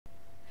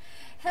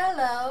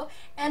Hello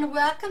and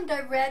welcome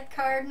to Red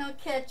Cardinal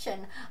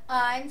Kitchen.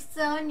 I'm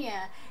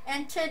Sonia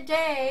and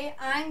today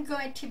I'm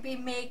going to be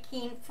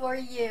making for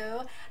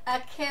you a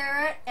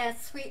carrot and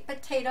sweet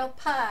potato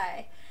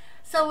pie.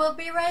 So we'll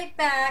be right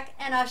back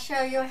and I'll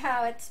show you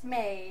how it's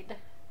made.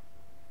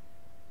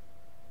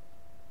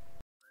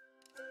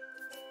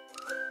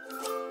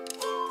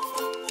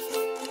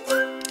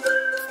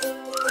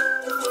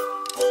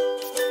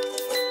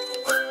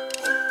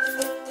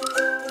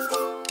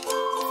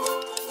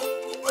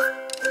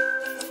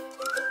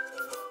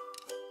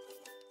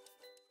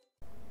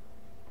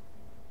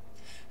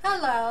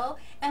 Hello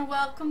and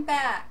welcome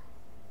back.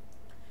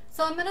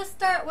 So I'm going to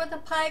start with a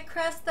pie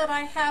crust that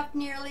I have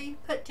nearly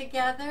put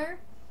together.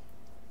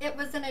 It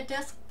was in a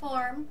disc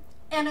form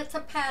and it's a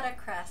pie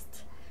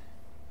crust.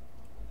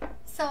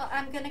 So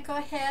I'm going to go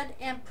ahead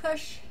and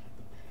push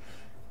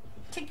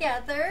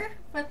together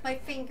with my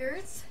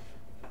fingers.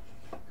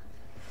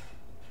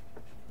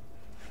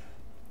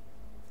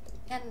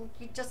 And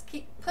you just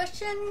keep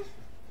pushing.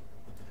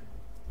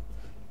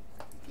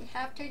 If you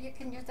have to, you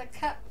can use a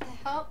cup to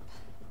help.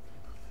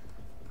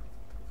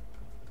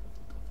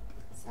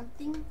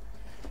 Something.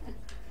 And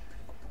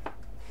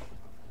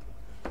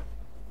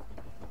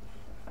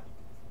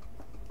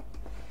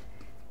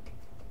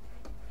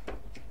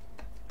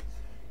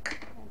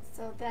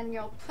so then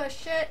you'll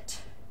push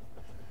it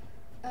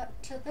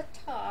up to the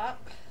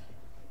top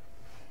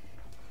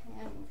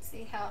and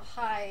see how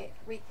high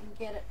we can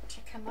get it to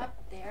come up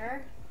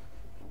there.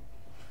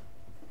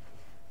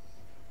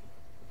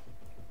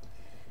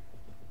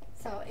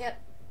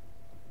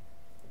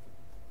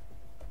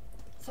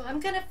 So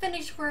I'm going to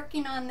finish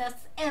working on this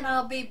and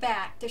I'll be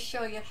back to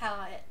show you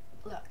how it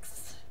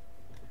looks.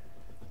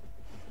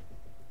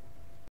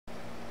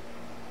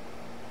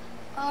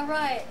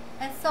 Alright,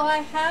 and so I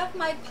have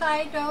my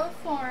pie dough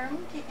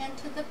formed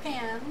into the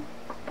pan,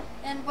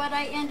 and what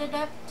I ended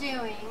up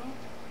doing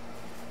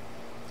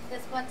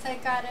is once I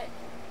got it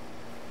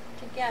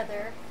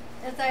together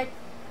is I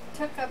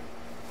took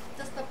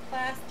just a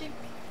plastic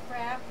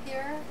wrap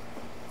here,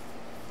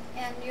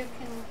 and you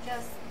can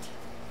just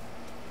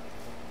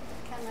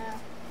kind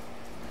of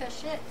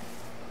push it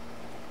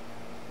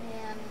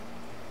and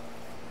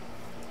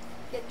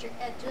get your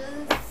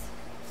edges,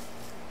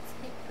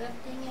 keep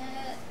lifting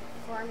it,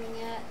 forming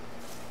it,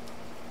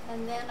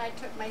 and then I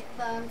took my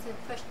thumbs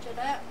and pushed it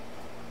up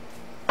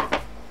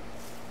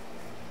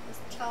as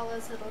tall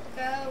as it'll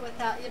go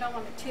without, you don't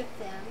want it too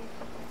thin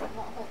because it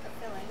won't hold the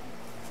filling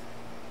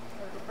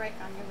or it'll break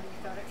on you when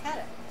you go to cut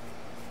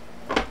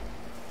it.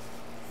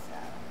 So,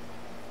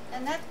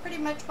 and that's pretty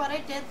much what I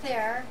did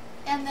there.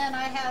 And then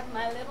I have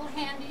my little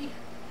handy,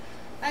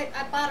 I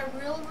bought a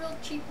real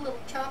cheap little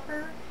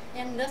chopper,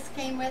 and this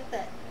came with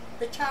it.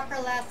 The chopper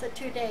lasted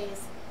 2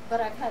 days, but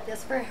I've had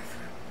this forever.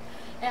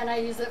 And I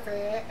use it for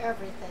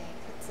everything.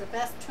 It's the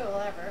best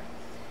tool ever.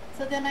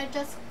 So then I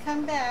just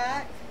come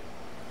back,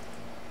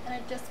 and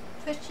I just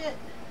push it.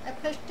 I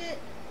pushed it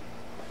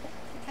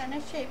to kind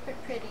of shape it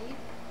pretty.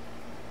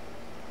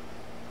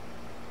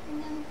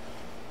 And then,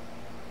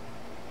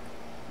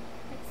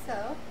 like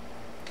so.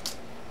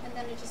 And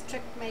then I just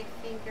took my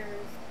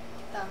fingers,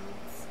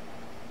 thumbs,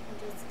 and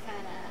just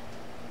kind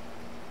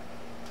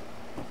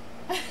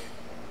of,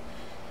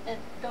 and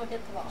don't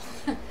hit the wall.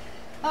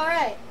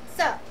 Alright,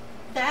 so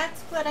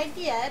that's what I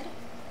did.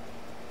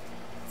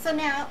 So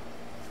now,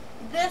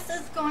 this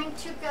is going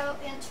to go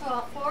into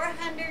a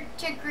 400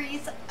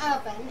 degrees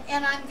oven,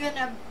 and I'm going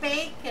to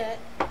bake it.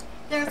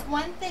 There's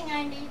one thing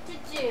I need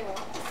to do.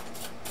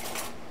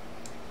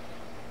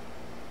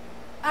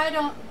 I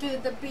don't do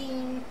the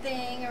bean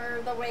thing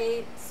or the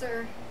weights,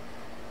 or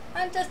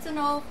I'm just an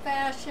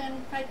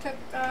old-fashioned. I took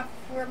off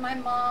where my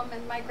mom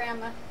and my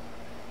grandma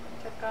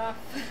took off,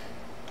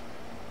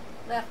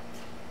 left,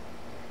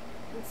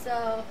 and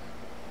so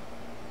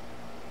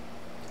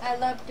I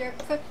loved their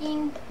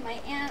cooking, my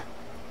aunt,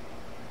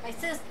 my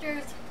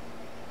sisters,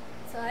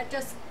 so I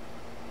just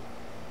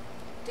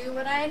do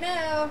what I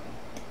know,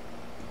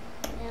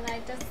 and I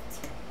just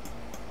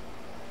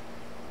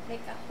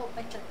make a whole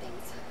bunch of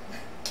things.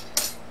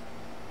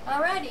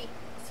 Alrighty,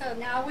 so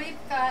now we've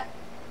got,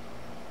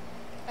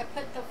 I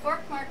put the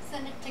fork marks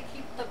in it to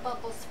keep the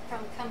bubbles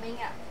from coming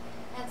up.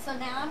 And so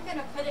now I'm going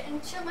to put it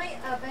into my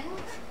oven.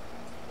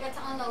 It's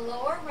on the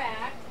lower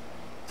rack.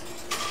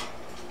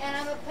 And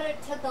I'm going to put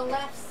it to the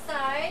left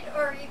side,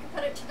 or you can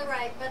put it to the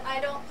right, but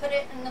I don't put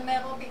it in the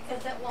middle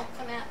because it won't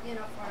come out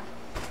uniform.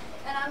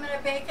 And I'm going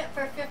to bake it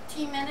for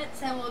 15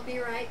 minutes and we'll be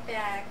right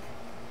back.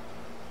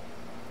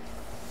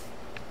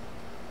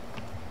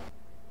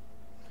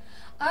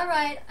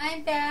 Alright,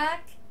 I'm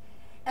back,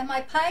 and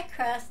my pie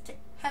crust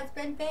has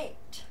been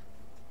baked.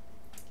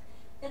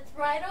 It's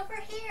right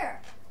over here.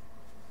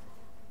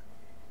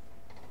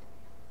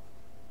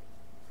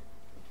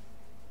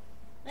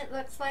 It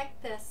looks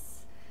like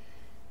this.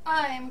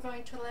 I'm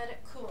going to let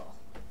it cool.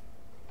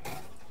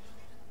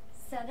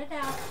 Set it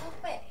out of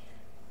the way.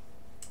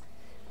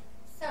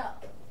 So,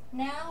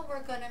 now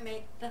we're going to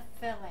make the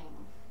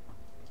filling.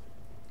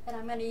 And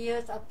I'm going to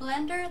use a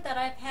blender that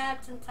I've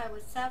had since I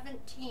was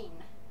 17.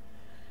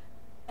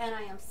 and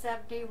I am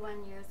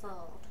 71 years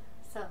old.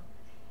 So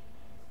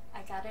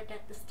I got it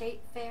at the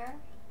state fair,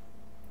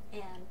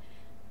 and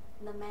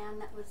the man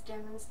that was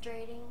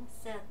demonstrating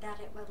said that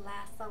it would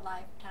last a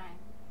lifetime.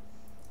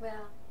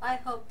 Well, I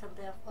hope to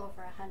live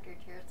over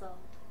 100 years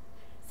old.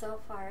 So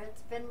far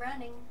it's been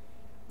running,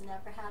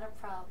 never had a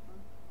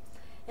problem.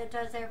 It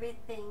does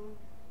everything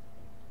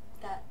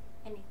that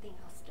anything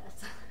else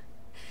does.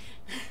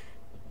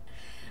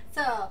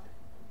 So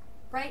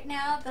right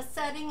now the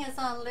setting is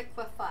on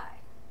liquefy.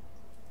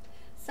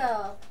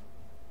 So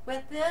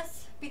with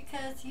this,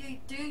 because you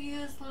do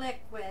use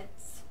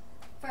liquids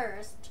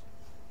first,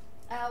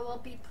 I will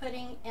be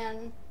putting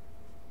in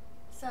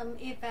some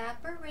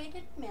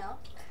evaporated milk,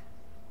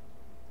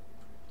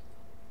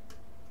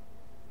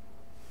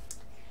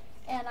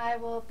 and I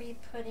will be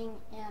putting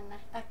in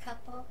a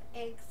couple of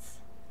eggs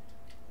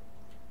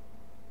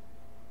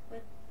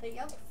with the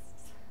yolks.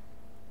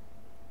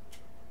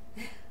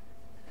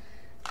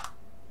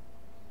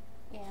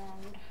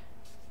 And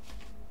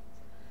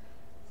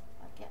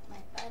I'll get my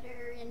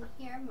butter in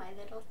here, my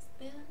little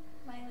spoon,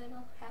 my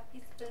little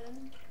happy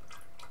spoon.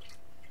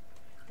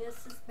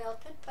 This is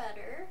melted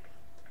butter,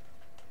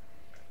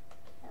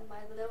 and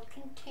my little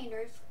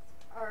containers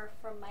are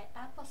from my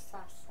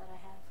applesauce that I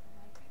have for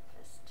my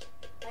breakfast.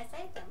 I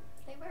saved them,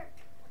 they work.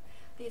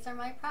 These are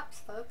my props,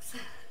 folks.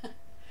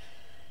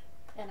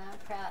 And I'm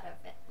proud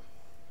of it.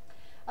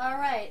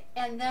 Alright,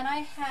 and then I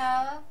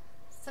have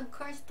some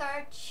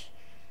cornstarch,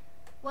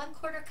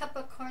 1/4 cup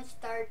of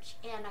cornstarch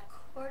and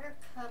 1/4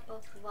 cup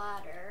of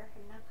water.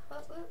 And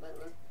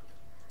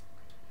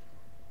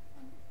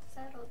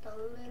settled a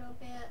little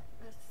bit.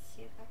 Let's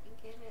see if I can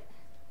get it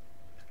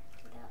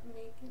without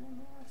making a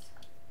mess.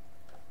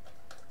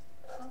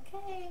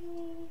 Okay.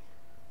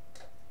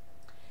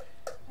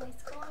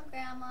 Nice going,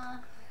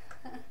 Grandma.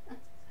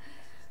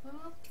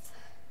 Oops.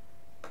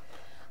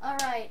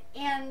 Alright,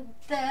 and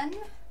then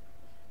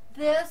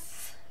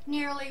this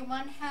nearly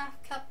 1/2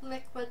 cup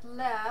liquid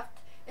left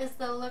is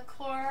the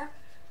liqueur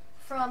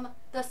from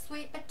the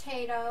sweet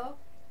potato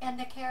and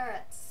the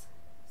carrots.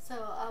 So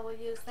I will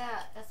use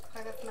that as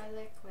part of my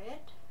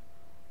liquid.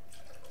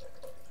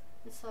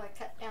 And so I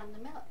cut down the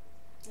milk.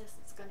 This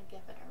is going to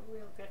give it a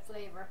real good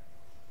flavor.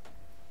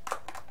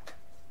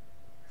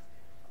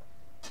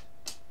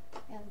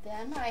 And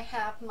then I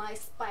have my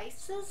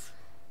spices.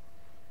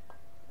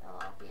 They'll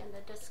all be in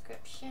the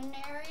description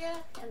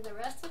area in the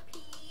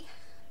recipe.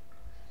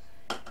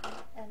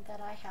 And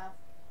then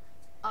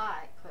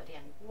I put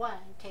in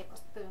 1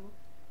 tablespoon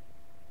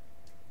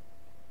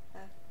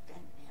of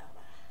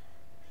vanilla,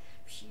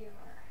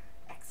 pure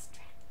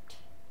extract.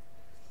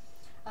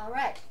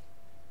 Alright,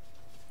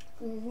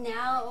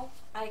 now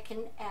I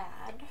can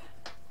add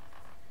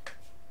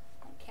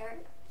my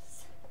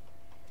carrots.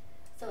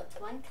 So it's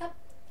 1 cup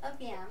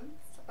of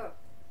yams. Oh,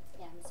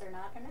 yams are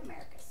not in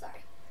America,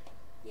 sorry.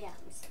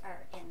 Yams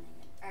are in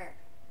the,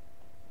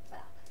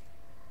 well,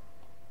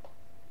 I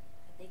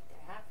think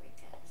they're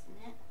Africa,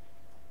 isn't it?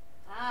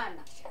 I'm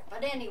not sure.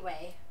 But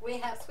anyway, we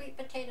have sweet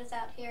potatoes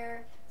out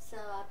here, so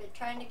I've been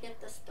trying to get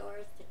the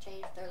stores to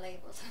change their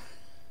labels.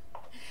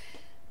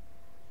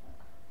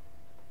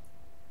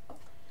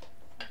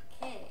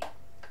 Okay.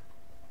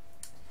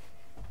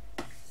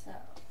 So,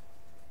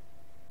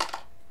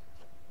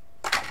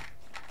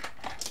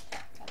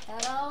 got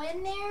that all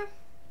in there.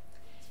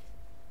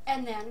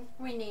 And then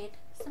we need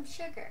some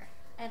sugar.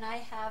 And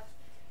I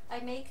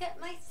make it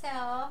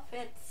myself.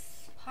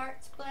 It's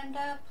part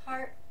Splenda,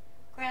 part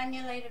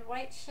granulated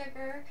white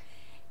sugar,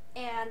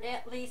 and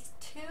at least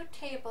 2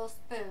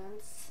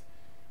 tablespoons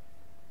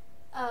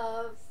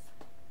of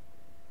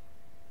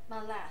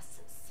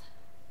molasses.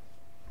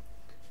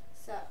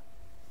 So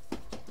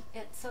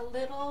it's a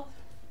little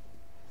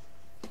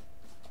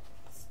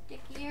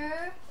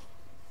stickier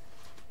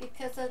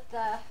because of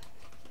the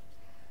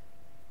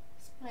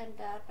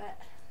Splenda,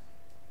 but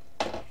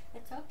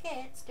it's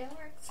okay, it still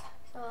works.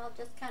 So I'll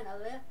just kind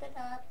of lift it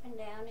up and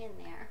down in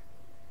there.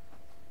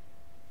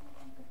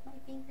 With my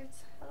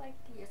fingers. I like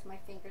to use my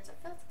fingers. It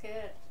feels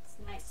good. It's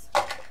nice.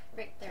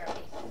 Break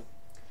therapy.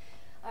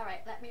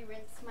 Alright, let me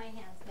rinse my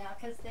hands now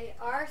because they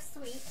are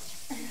sweet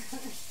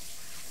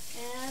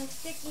and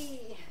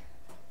sticky.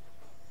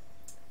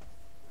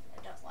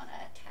 I don't want to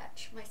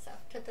attach myself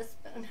to the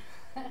spoon.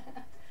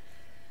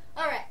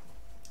 Alright,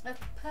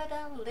 let's put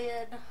a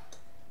lid,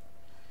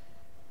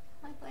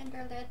 my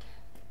blender lid.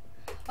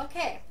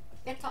 Okay,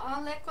 it's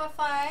on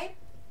liquefy,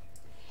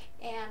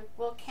 and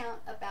we'll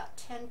count about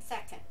 10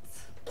 seconds.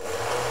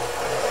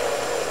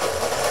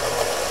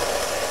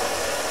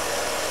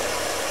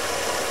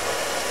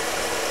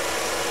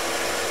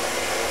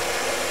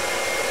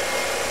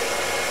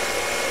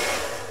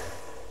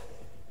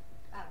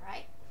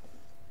 Alright.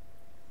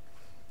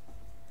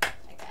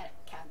 I got it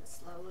counted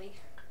slowly.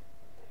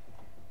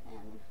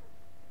 And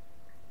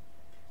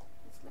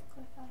it's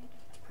liquefied.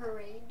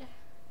 Parade.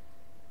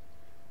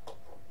 So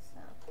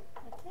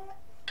that's it.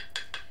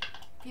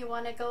 If you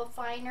want to go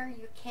finer,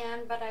 you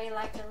can, but I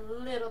like a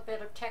little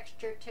bit of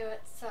texture to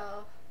it,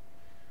 so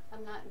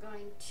I'm not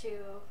going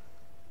to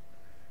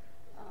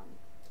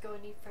go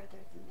any further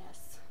than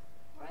this,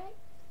 right?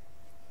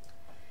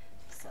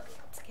 So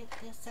let's get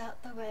this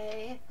out the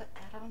way, put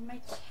that on my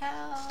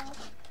towel,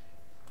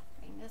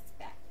 bring this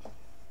back.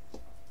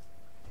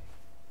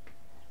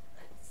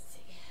 Let's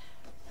see,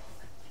 put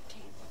my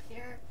table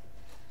here,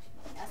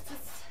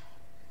 messes,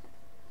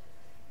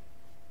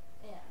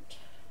 and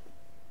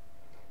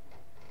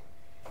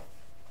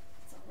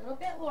it's a little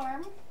bit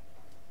warm.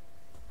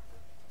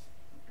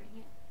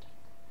 Bring it.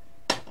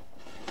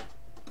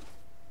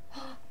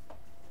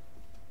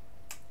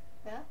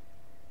 Well,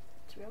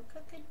 it's real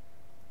cooking.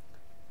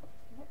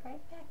 Put it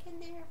right back in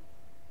there.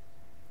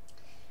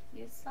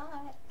 You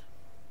saw it.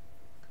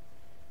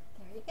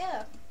 There you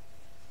go.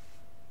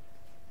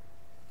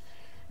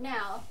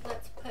 Now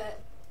let's put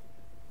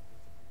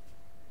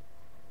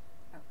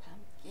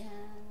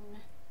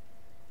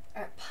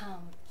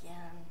pumpkin,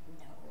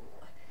 no,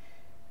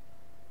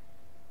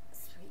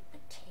 sweet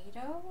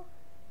potato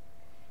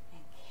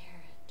and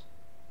carrot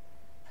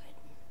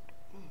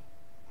pudding.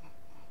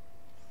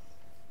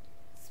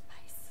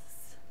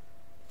 Spices.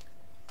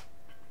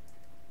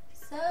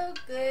 So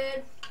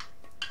good.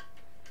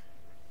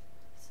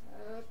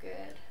 So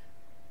good.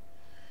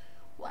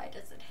 Why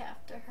does it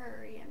have to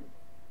hurry and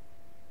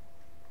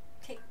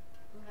take,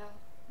 well,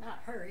 not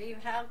hurry,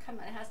 how come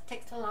it has to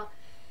take so long?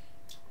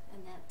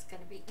 And that's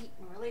going to be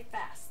eaten really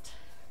fast.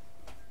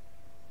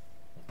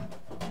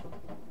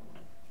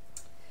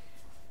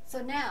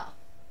 So now,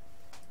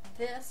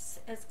 this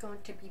is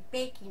going to be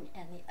baking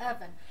in the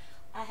oven.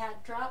 I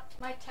had dropped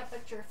my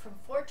temperature from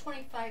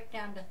 425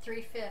 down to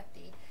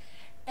 350.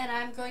 And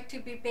I'm going to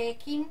be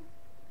baking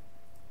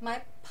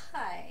my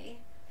pie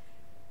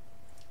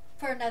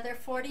for another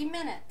 40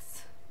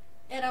 minutes.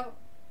 And I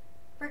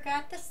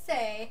forgot to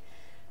say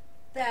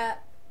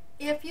that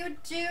if you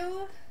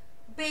do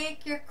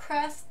bake your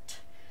crust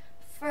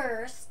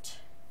first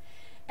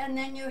and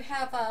then you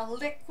have a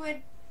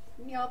liquid,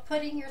 you know,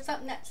 pudding or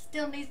something that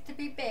still needs to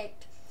be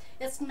baked,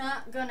 it's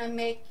not going to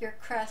make your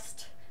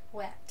crust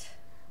wet.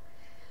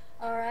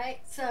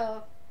 Alright,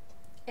 so,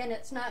 and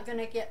it's not going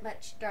to get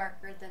much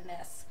darker than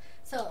this.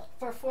 So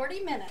for 40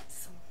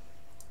 minutes,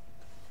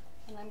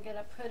 and I'm going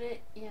to put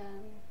it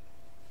in,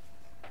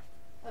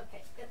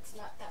 okay, it's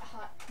not that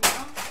hot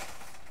now,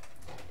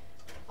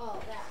 all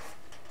that.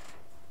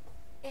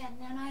 And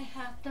then I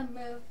have to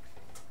move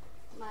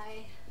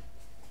my,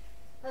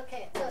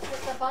 okay, so it's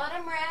at the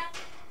bottom rack,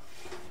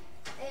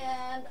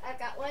 and I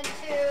got 1, 2,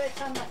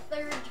 it's on the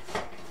third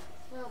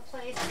little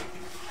place.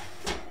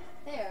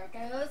 There it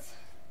goes.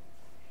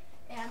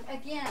 And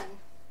again,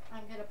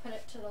 I'm going to put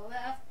it to the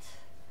left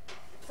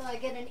so I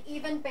get an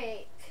even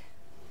bake.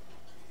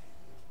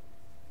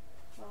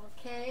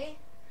 Okay.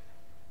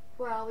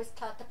 We're always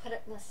taught to put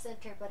it in the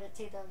center, but it's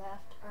either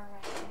left or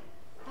right.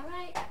 All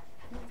right,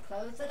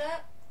 close it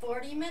up.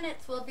 40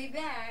 minutes, we'll be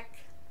back.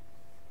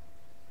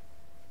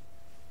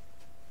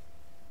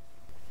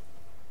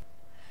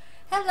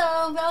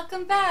 Hello,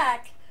 welcome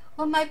back.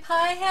 Well, my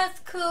pie has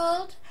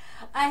cooled.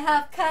 I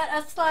have cut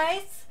a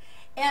slice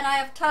and I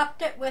have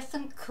topped it with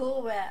some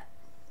Cool Whip.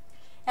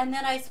 And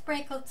then I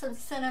sprinkled some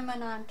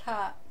cinnamon on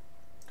top.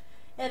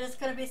 It is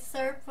going to be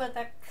served with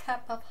a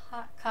cup of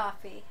hot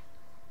coffee.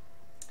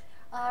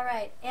 All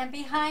right, and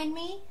behind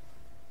me,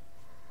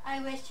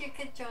 I wish you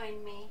could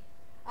join me.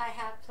 I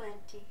have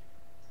plenty.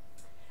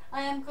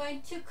 I am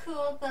going to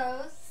cool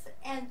those,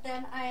 and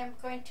then I am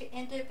going to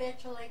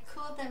individually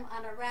cool them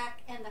on a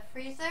rack in the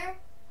freezer,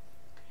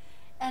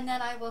 and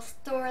then I will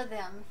store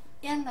them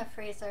in the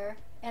freezer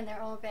in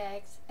their own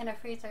bags, in a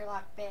freezer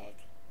lock bag,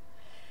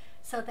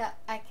 so that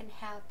I can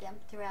have them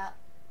throughout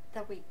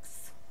the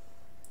weeks.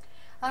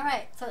 All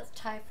right, so it's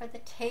time for the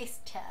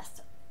taste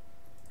test.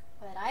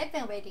 What I've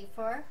been waiting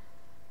for.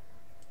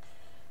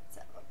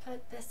 So we'll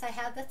put this, I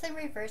have this in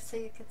reverse so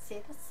you can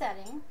see the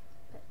setting,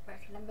 but we're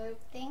going to move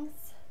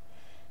things.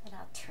 And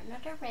I'll turn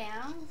it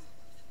around.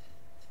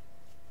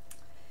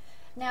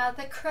 Now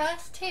the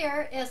crust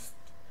here is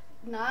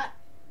not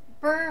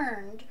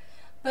burned,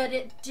 but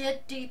it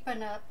did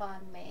deepen up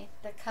on me.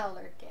 The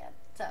color did.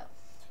 So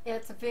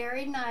it's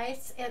very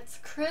nice. It's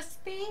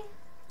crispy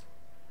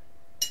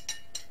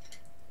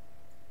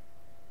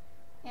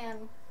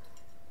and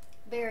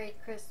very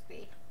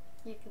crispy.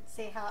 You can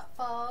see how it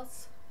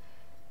falls.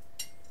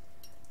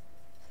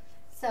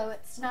 So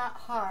it's not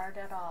hard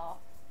at all.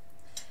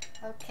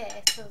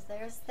 Okay, so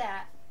there's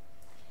that.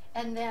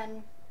 And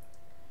then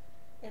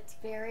it's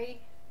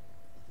very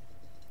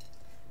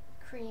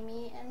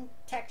creamy in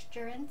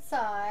texture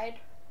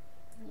inside.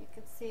 You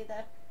can see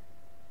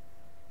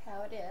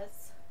how it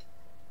is.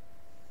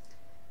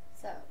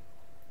 So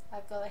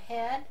I'll go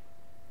ahead,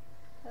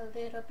 a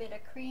little bit of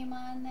cream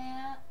on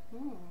that.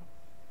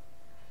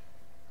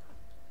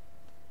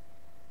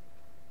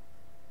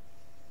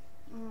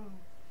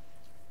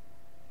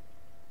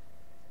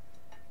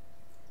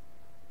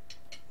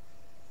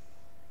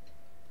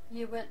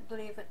 You wouldn't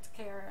believe it's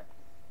carrot.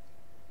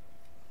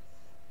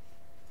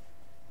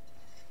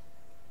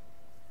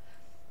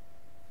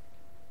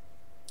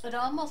 It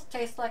almost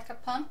tastes like a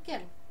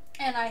pumpkin.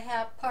 And I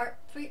have part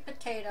sweet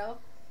potato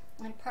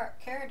and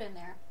part carrot in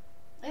there.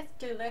 It's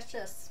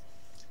delicious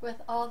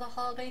with all the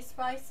holiday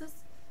spices.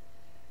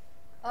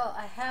 Oh,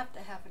 I have to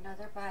have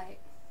another bite.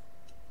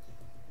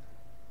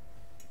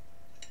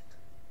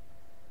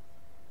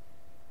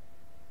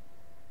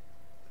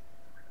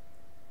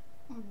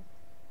 Mm.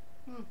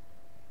 Mm.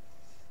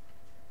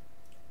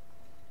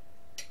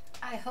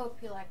 I hope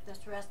you like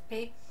this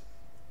recipe.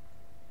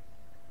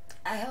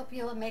 I hope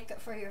you will make it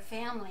for your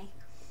family.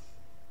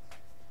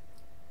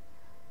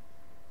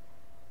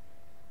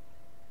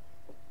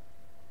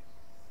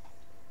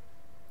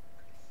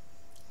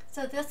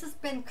 So this has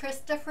been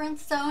Christopher and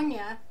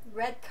Sonia,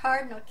 Red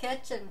Cardinal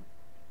Kitchen.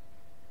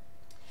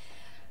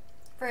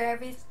 For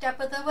every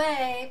step of the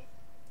way.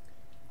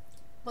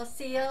 We'll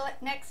see you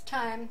next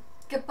time.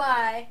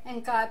 Goodbye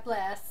and God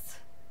bless.